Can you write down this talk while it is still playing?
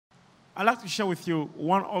I'd like to share with you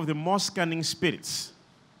one of the most cunning spirits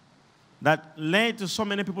that led to so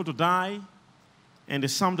many people to die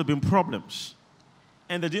and some to be in problems.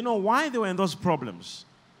 And they didn't know why they were in those problems,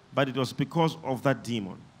 but it was because of that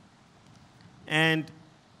demon. And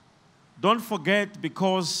don't forget,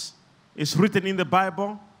 because it's written in the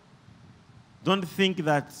Bible, don't think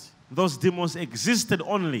that those demons existed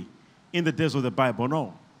only in the days of the Bible.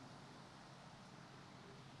 No.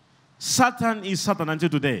 Satan is Satan until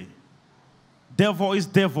today. Devil is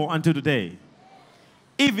devil until today.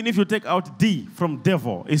 Even if you take out D from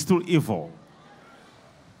devil, it's still evil.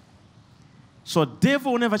 So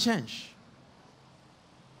devil will never change.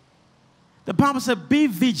 The Bible says, be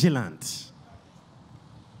vigilant.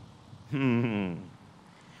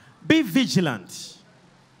 Be vigilant.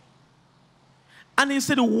 And he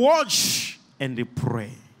said, watch and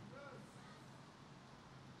pray.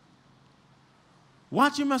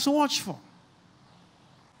 What you must watch for?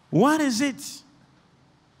 What is it?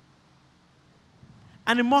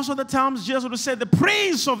 And most of the times, Jesus would say, the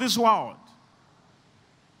prince of this world.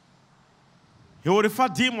 He would refer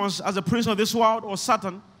demons as the prince of this world, or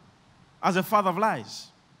Satan as the father of lies.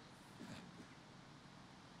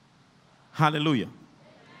 Hallelujah.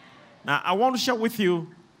 Now, I want to share with you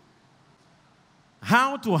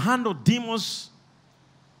how to handle demons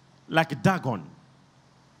like Dagon.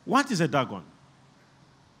 What is a Dagon?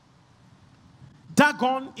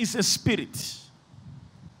 Dagon is a spirit.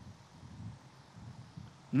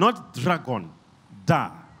 Not dragon.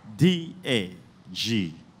 D-A-G-O-N.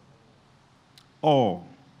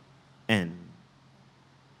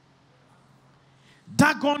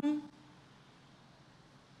 Dagon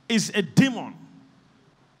is a demon.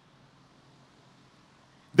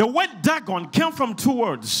 The word Dagon came from two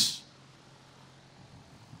words.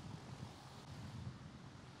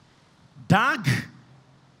 Dag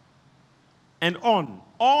and on.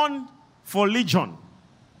 On for legion.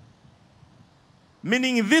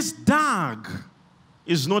 Meaning this Dag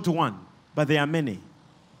is not one, but there are many.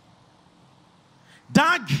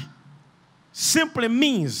 Dag simply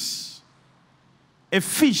means a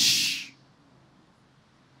fish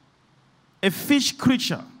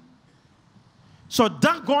creature. So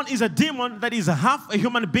Dagon is a demon that is half a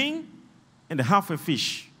human being and half a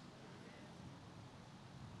fish.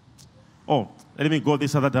 Oh, let me go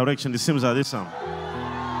this other direction. It seems like this sound.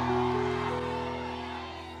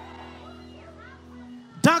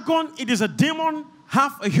 Dagon, it is a demon,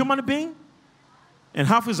 half a human being, and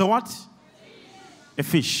half is a what? A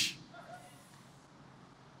fish.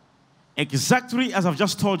 Exactly as I've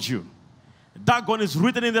just told you. Dagon is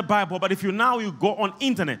written in the Bible, but if you go on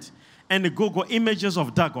internet and Google images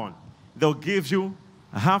of Dagon, they'll give you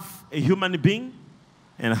half a human being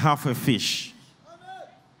and half a fish.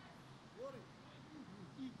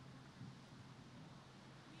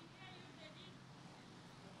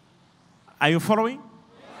 Are you following?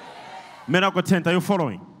 Miracle Tent, are you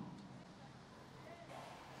following?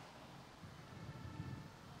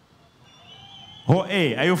 Oh,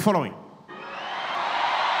 A, are you following?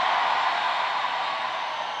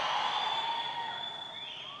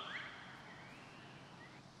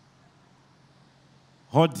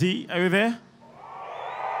 Oh, D, are you there?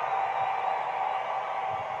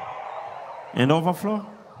 And overflow?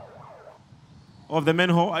 Of the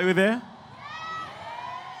manhole, are you there?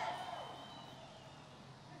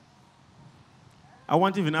 I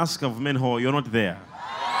won't even ask of manhole, you're not there.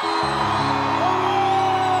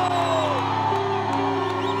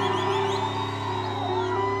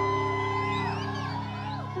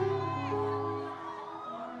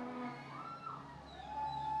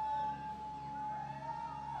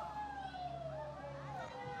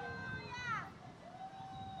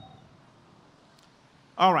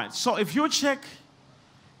 All right, so if you check,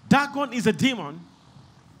 Dagon is a demon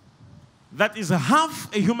that is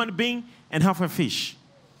half a human being and half a fish.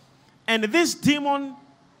 And this demon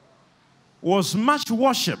was much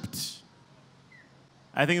worshipped.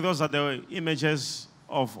 I think those are the images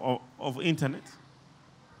of internet.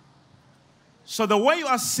 So the way you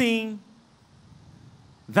are seeing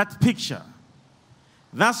that picture,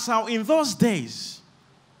 that's how in those days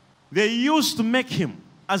they used to make him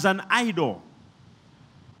as an idol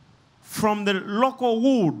from the local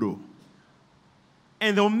wood,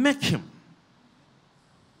 and they'll make him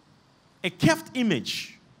a carved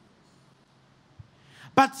image.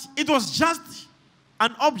 But it was just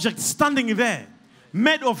an object standing there,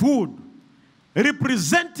 made of wood,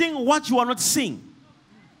 representing what you are not seeing.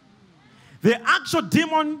 The actual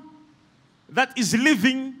demon that is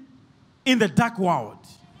living in the dark world.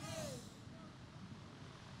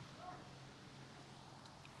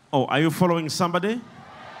 Oh, are you following somebody?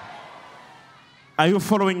 Are you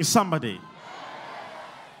following somebody?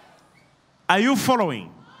 Are you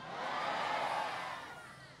following?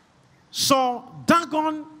 So,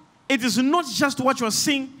 Dagon, it is not just what you are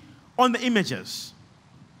seeing on the images.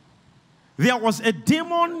 There was a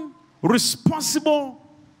demon responsible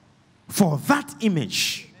for that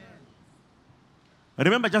image.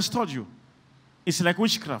 Remember, I just told you, it's like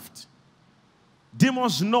witchcraft.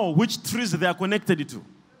 Demons know which trees they are connected to.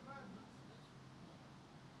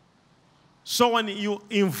 So when you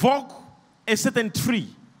invoke a certain tree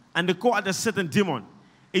and they call out a certain demon,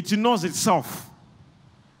 it knows itself.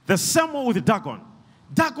 The same way with Dagon.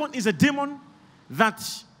 Dagon is a demon that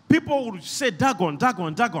people would say Dagon,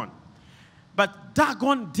 Dagon, Dagon. But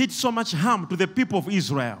Dagon did so much harm to the people of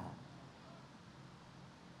Israel.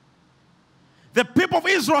 The people of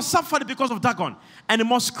Israel suffered because of Dagon. And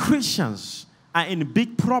most Christians are in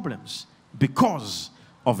big problems because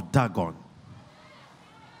of Dagon.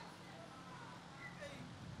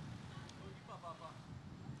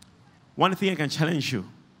 One thing I can challenge you,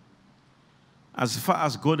 as far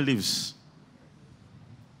as God lives,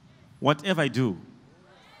 whatever I do,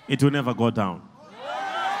 it will never go down.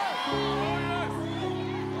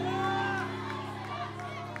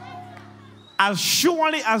 As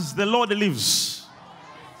surely as the Lord lives,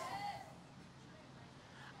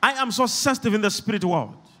 I am so sensitive in the spirit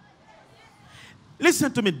world.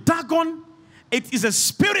 Listen to me, Dagon, it is a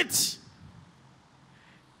spirit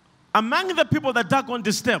among the people that Dagon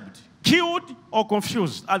disturbed, killed or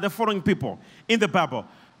confused are the following people in the Bible.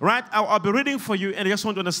 Right? I'll be reading for you and I just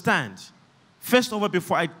want to understand. First of all,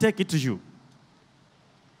 before I take it to you.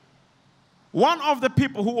 One of the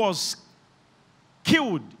people who was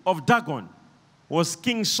killed of Dagon was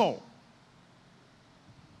King Saul.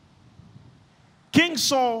 King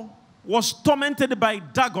Saul was tormented by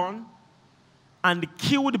Dagon and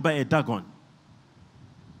killed by a Dagon.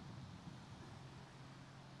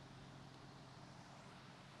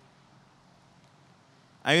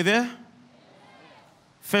 Are you there?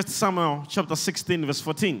 1 Samuel chapter 16 verse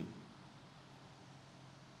 14.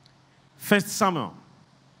 1 Samuel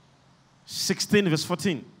 16 verse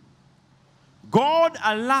 14. God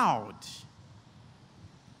allowed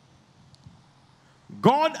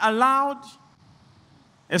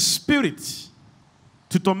a spirit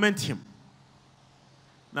to torment him.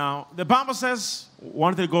 Now, the Bible says,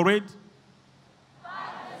 want to go read?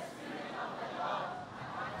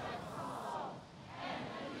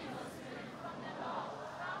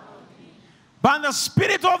 By the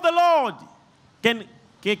Spirit of the Lord.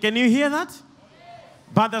 Can you hear that?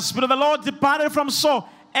 But the Spirit of the Lord departed from Saul,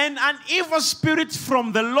 and an evil spirit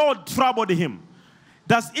from the Lord troubled him.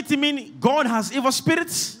 Does it mean God has evil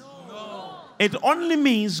spirits? No. It only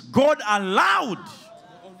means God allowed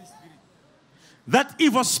that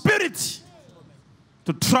evil spirit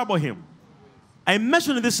to trouble him. I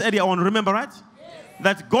mentioned in this area, I want to remember, right? Yes.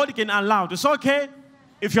 That God can allow. It's okay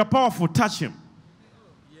if you're powerful, touch him.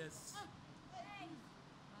 Yes.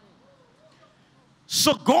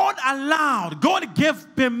 So God allowed, God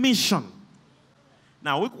gave permission.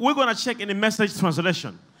 Now, we're going to check in the Message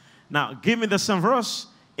translation. Now, give me the same verse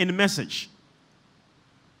in the Message.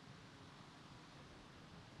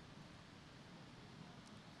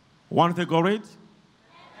 Want to go read?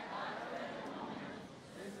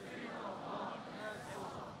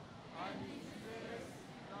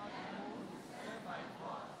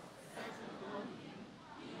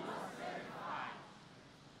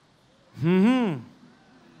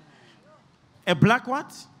 A black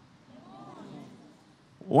what?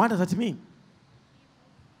 What does that mean?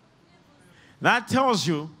 That tells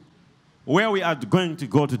you where we are going to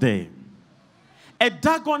go today. A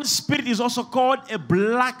Dagon spirit is also called a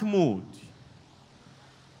black mood.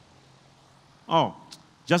 Oh,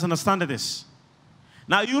 just understand this.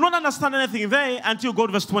 Now, you don't understand anything there until you go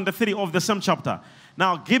to verse 23 of the same chapter.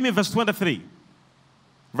 Now, give me verse 23.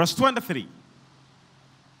 Verse 23.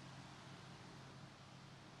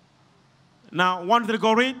 Now, want to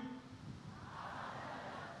go read?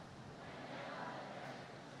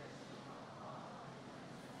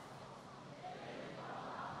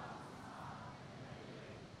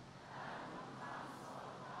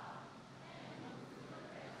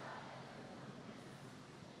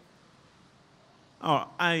 Oh,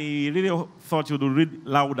 I really thought you would read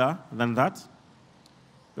louder than that,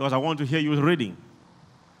 because I want to hear you reading.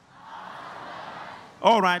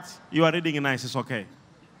 All right, you are reading nice, it's okay.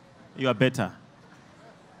 You are better.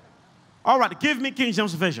 All right, give me King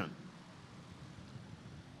James Version.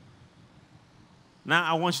 Now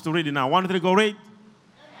I want you to read it now. 1, 2, 3, go read.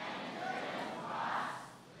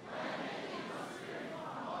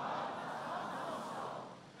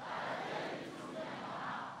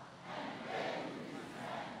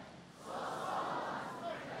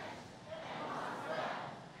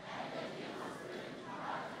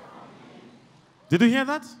 Did you hear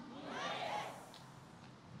that?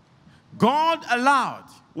 God allowed,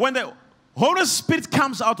 when the Holy Spirit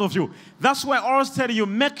comes out of you, that's why I always tell you,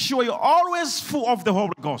 make sure you're always full of the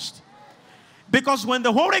Holy Ghost. Because when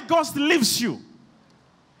the Holy Ghost leaves you,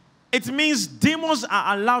 it means demons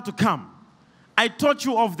are allowed to come. I taught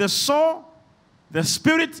you of the soul, the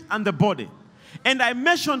spirit, and the body. And I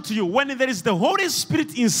mentioned to you, when there is the Holy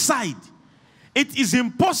Spirit inside, it is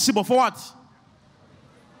impossible for what?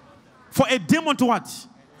 For a demon to what?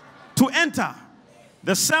 To enter.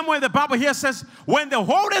 The same way the Bible here says, when the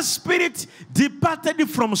Holy Spirit departed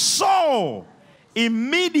from Saul,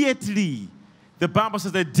 immediately, the Bible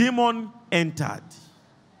says the demon entered.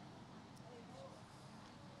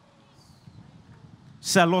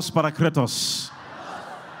 Say, Los Paracletos.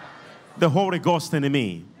 The Holy Ghost in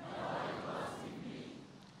me.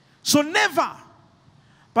 So never.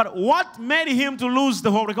 But what made him to lose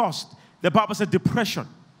the Holy Ghost? The Bible said depression.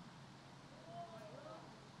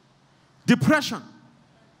 Depression.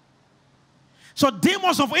 So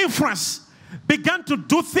demons of influence began to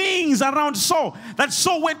do things around Saul, that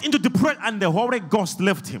Saul went into depression and the Holy Ghost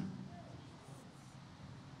left him.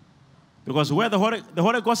 Because where the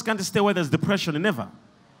Holy Ghost can't stay where there's depression, never.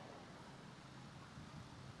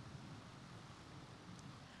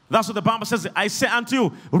 That's what the Bible says. I say unto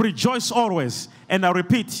you, rejoice always. And I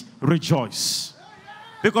repeat, rejoice.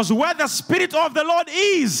 Because where the Spirit of the Lord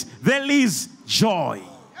is, there is joy.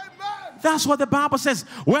 That's what the Bible says.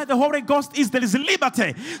 Where the Holy Ghost is, there is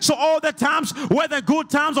liberty. So all the times, whether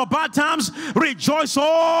good times or bad times, rejoice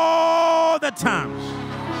all the times.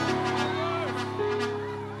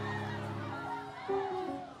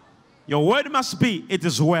 Your word must be, it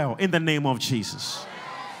is well, in the name of Jesus.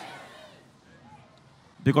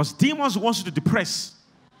 Because demons want you to depress.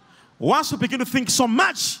 Once you begin to think so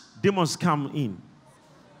much, demons come in.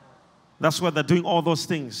 That's why they're doing all those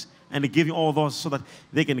things. And they give you all those so that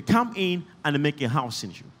they can come in and make a house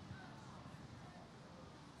in you.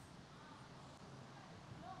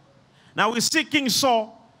 Now we see King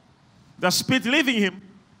Saul, the spirit leaving him,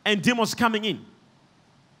 and demons coming in.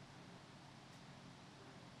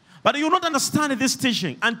 But you will not understand this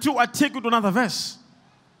teaching until I take you to another verse.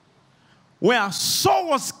 Where Saul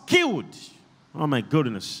was killed. Oh my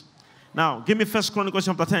goodness. Now, give me 1 Chronicles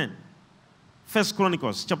chapter 10. 1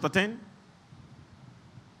 Chronicles chapter 10.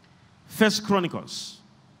 1 Chronicles.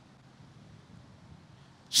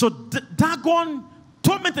 So Dagon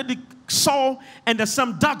tormented Saul, and the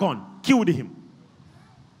same Dagon killed him.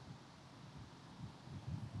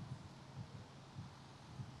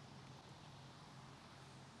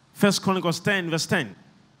 First Chronicles 10, verse 10.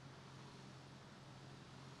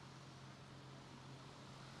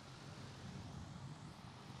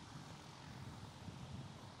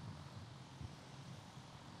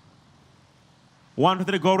 One, two,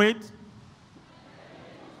 three, go read.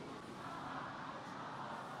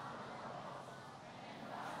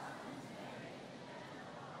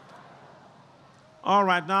 All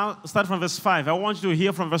right, now start from verse 5. I want you to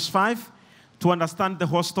hear from verse 5 to understand the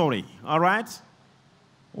whole story. All right?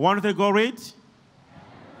 One, two, three, go read.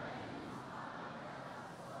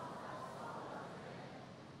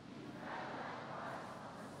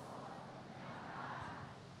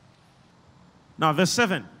 Now, verse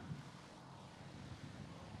 7.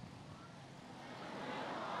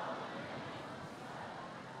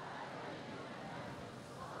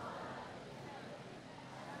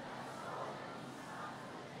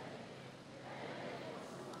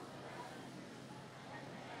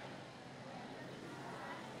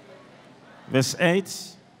 Verse 8.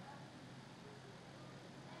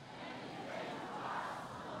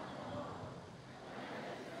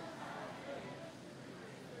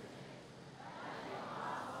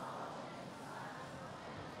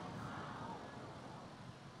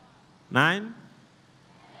 Nine.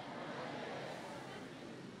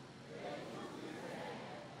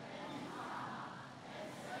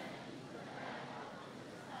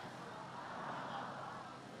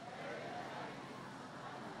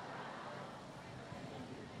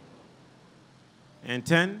 And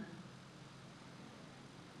 10.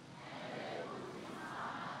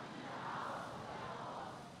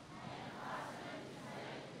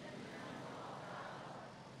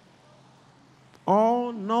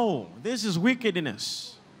 Oh no, this is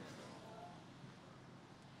wickedness.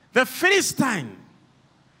 The Philistine,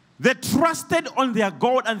 they trusted on their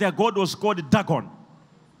God, and their God was called Dagon.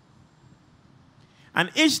 And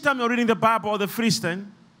each time you're reading the Bible, the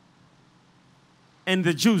Philistine and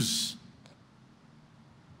the Jews,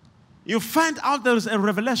 you find out there is a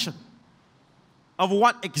revelation of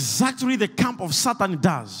what exactly the camp of Satan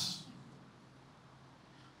does.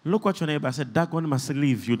 Look what your neighbor said. Dagon must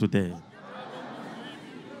leave you today.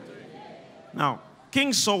 Now,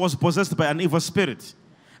 King Saul was possessed by an evil spirit.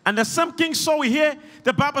 And the same King Saul we hear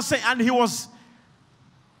the Bible say, and he was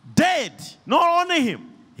dead. Not only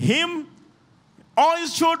him, all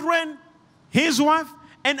his children, his wife,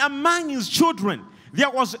 and among his children, there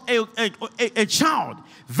was a child,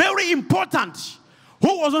 very important,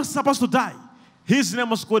 who was not supposed to die. His name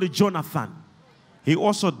was called Jonathan. He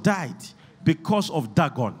also died because of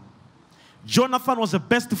Dagon. Jonathan was the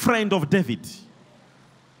best friend of David.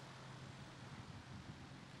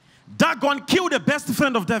 Dagon killed the best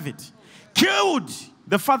friend of David. Killed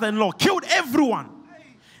the father-in-law. Killed everyone.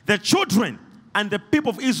 The children and the people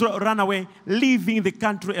of Israel ran away, leaving the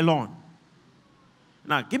country alone.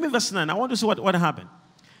 Now, give me verse 9. I want to see what happened.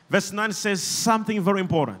 Verse 9 says something very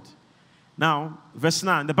important. Now, verse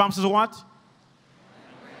 9. The Bible says what?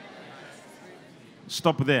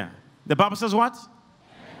 Stop there. The Bible says what?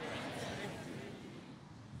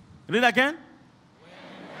 Read again.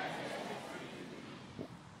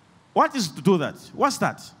 What is to do that? What's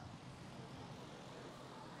that?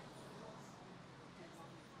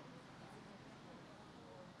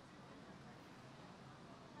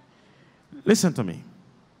 Listen to me.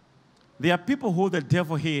 There are people who the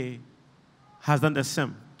devil here has done the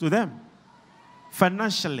same to them.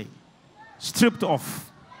 Financially, stripped off.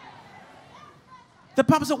 The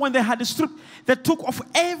Bible said when they had stripped, they took off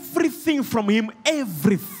everything from him,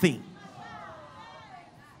 everything.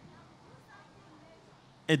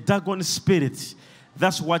 A Dagon spirit,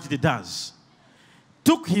 that's what it does.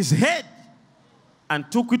 Took his head and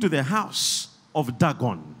took it to the house of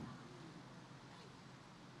Dagon.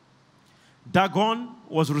 Dagon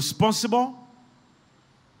was responsible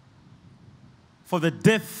for the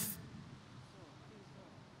death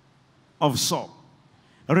of Saul.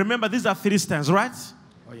 Remember, these are Philistines, right?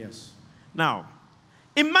 Oh, yes. Now,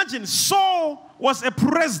 imagine Saul was a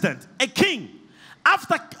president, a king.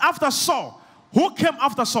 After Saul, who came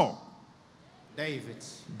after Saul?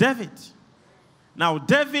 David. Now,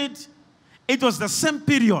 David, it was the same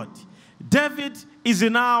period. David is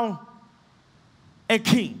now a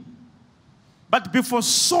king. But before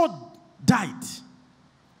Saul died,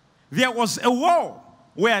 there was a war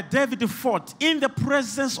where David fought in the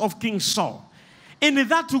presence of King Saul. In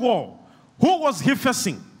that war, who was he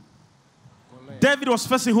facing? Goliath. David was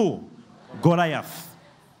facing who? Goliath.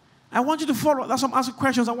 I want you to follow. That's why I'm asking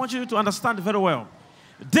questions. I want you to understand very well.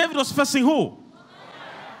 David was facing who? Goliath.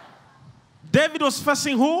 David was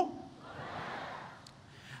facing who? Goliath.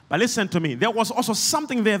 But listen to me. There was also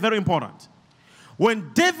something there very important.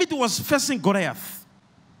 When David was facing Goliath,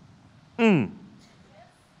 1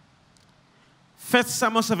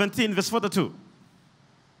 Samuel 17, verse 42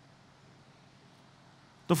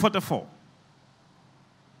 to 44.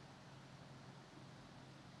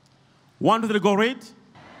 1, 2, 3, go read.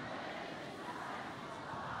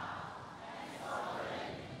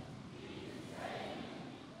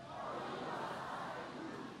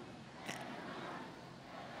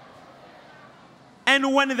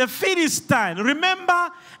 And when the Philistine,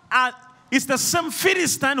 remember, it's the same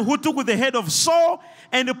Philistine who took the head of Saul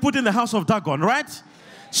and put in the house of Dagon, right?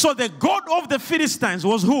 So the god of the Philistines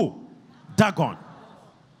was who? Dagon.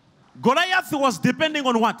 Goliath was depending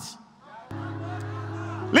on what?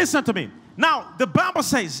 Listen to me. Now, the Bible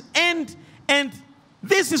says, and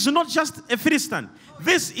this is not just a Philistine.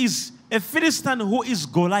 This is a Philistine who is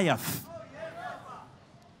Goliath.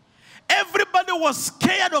 Everybody was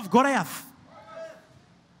scared of Goliath.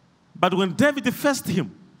 But when David faced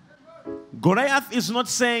him, Goliath is not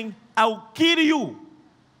saying, I'll kill you.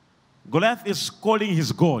 Goliath is calling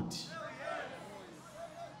his God.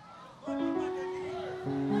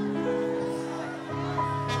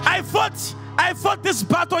 I thought this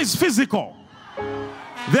battle is physical.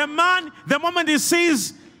 The man, the moment he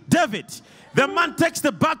sees David, the man takes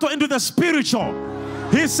the battle into the spiritual.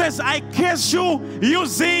 He says, I curse you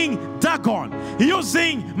using Dagon,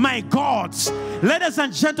 using my gods. Ladies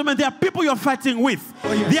and gentlemen, there are people you're fighting with.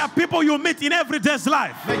 Oh, yes. There are people you meet in every day's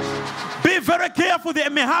life. Yes. Be very careful. They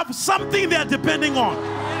may have something they are depending on.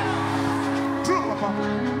 True, Papa.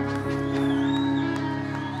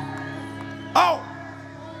 Oh,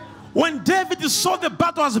 when David saw the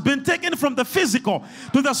battle has been taken from the physical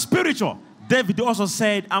to the spiritual, David also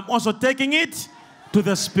said, I'm also taking it to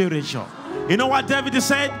the spiritual. You know what David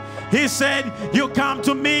said? He said, you come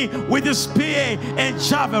to me with a spear and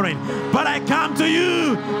javelin, but I come to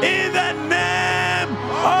you in the name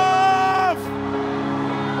of...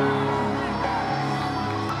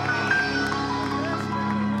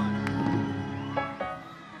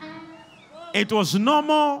 It was no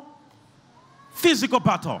more physical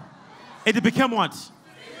battle. It became what?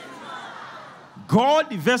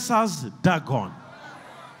 God versus Dagon.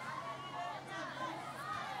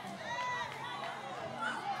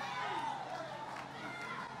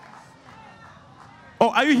 Oh,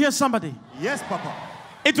 are you here, somebody? Yes, Papa.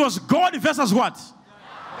 It was God versus what?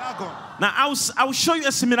 Dagon. Now, I'll show you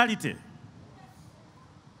a similarity.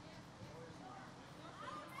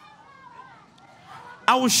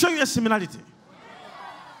 I will show you a similarity.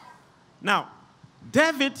 Now,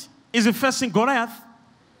 David is facing Goliath.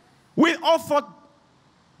 We all thought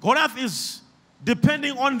Goliath is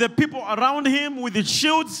depending on the people around him with the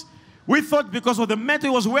shields. We thought because of the metal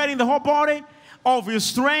he was wearing, the whole body, of his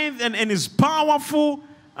strength and his powerful,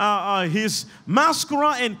 his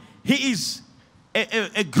muscular, and he is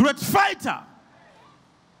a great fighter.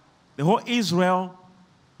 The whole Israel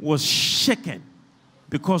was shaken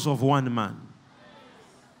because of one man.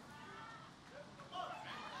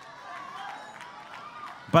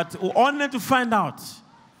 But only to find out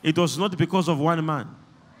it was not because of one man.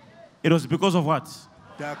 It was because of what?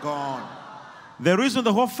 Dagon. The reason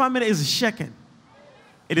the whole family is shaken,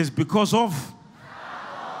 it is because of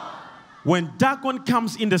when Dagon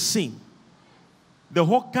comes in the scene, the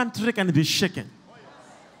whole country can be shaken.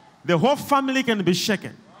 The whole family can be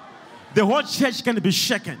shaken. The whole church can be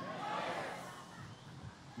shaken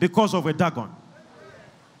because of a Dagon.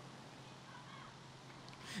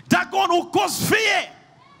 Dagon will cause fear.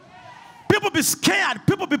 People be scared.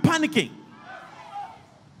 People be panicking.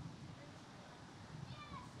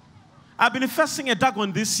 I've been facing a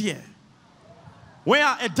Dagon this year,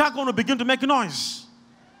 where a Dagon will begin to make noise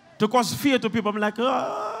to cause fear to people. I'm like,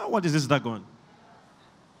 oh, what is this Dagon?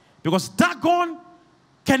 Because Dagon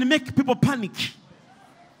can make people panic.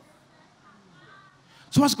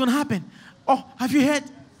 So what's going to happen? Oh, have you heard?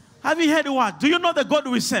 Have you heard what? Do you know the God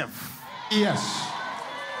we serve? Yes.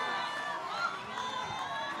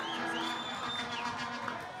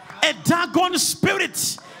 A Dagon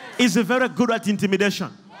spirit is very good at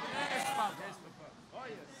intimidation.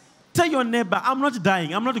 Tell your neighbor, I'm not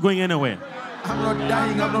dying. I'm not going anywhere. I'm not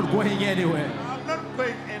dying. I'm not going anywhere. I'm not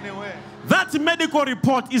going anywhere. That medical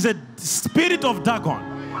report is a spirit of Dagon.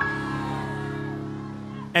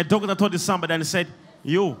 A doctor told somebody and said,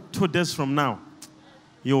 you, 2 days from now,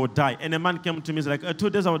 you will die. And a man came to me and said, like, 2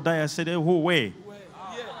 days I will die. I said, hey, who, where?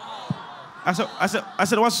 I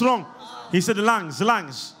said, what's wrong? He said, lungs.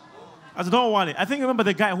 I said, don't worry. I think you remember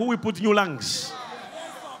the guy who we put new lungs.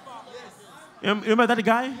 You remember that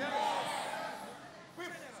guy?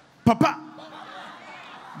 Papa.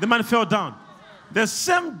 The man fell down. The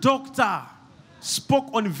same doctor spoke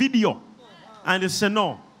on video and they said,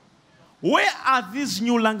 no. Where are these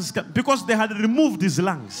new lungs? Because they had removed his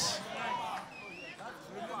lungs.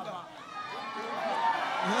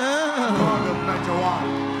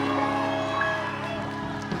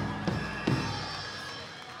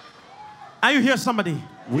 Are you here, somebody?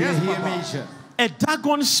 We are here, Major. A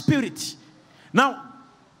Dagon spirit. Now,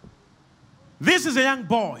 this is a young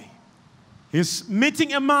boy. He's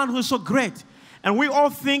meeting a man who's so great. And we all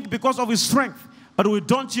think because of his strength, but we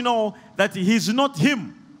don't know that he's not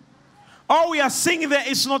him. All we are seeing there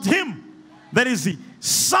is not him. There is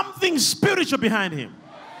something spiritual behind him.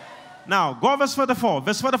 Now, go verse 44.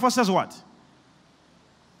 Verse 44 says what?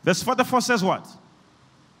 Verse 44 says what?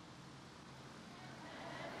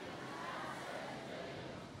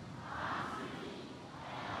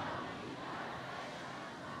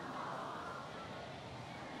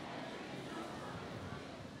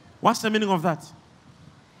 What's the meaning of that?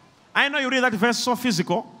 I know you read that verse so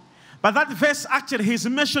physical, but that verse actually he's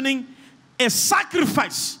mentioning a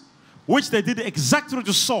sacrifice which they did exactly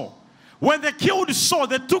to Saul. When they killed Saul,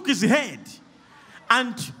 they took his head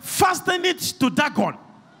and fastened it to Dagon.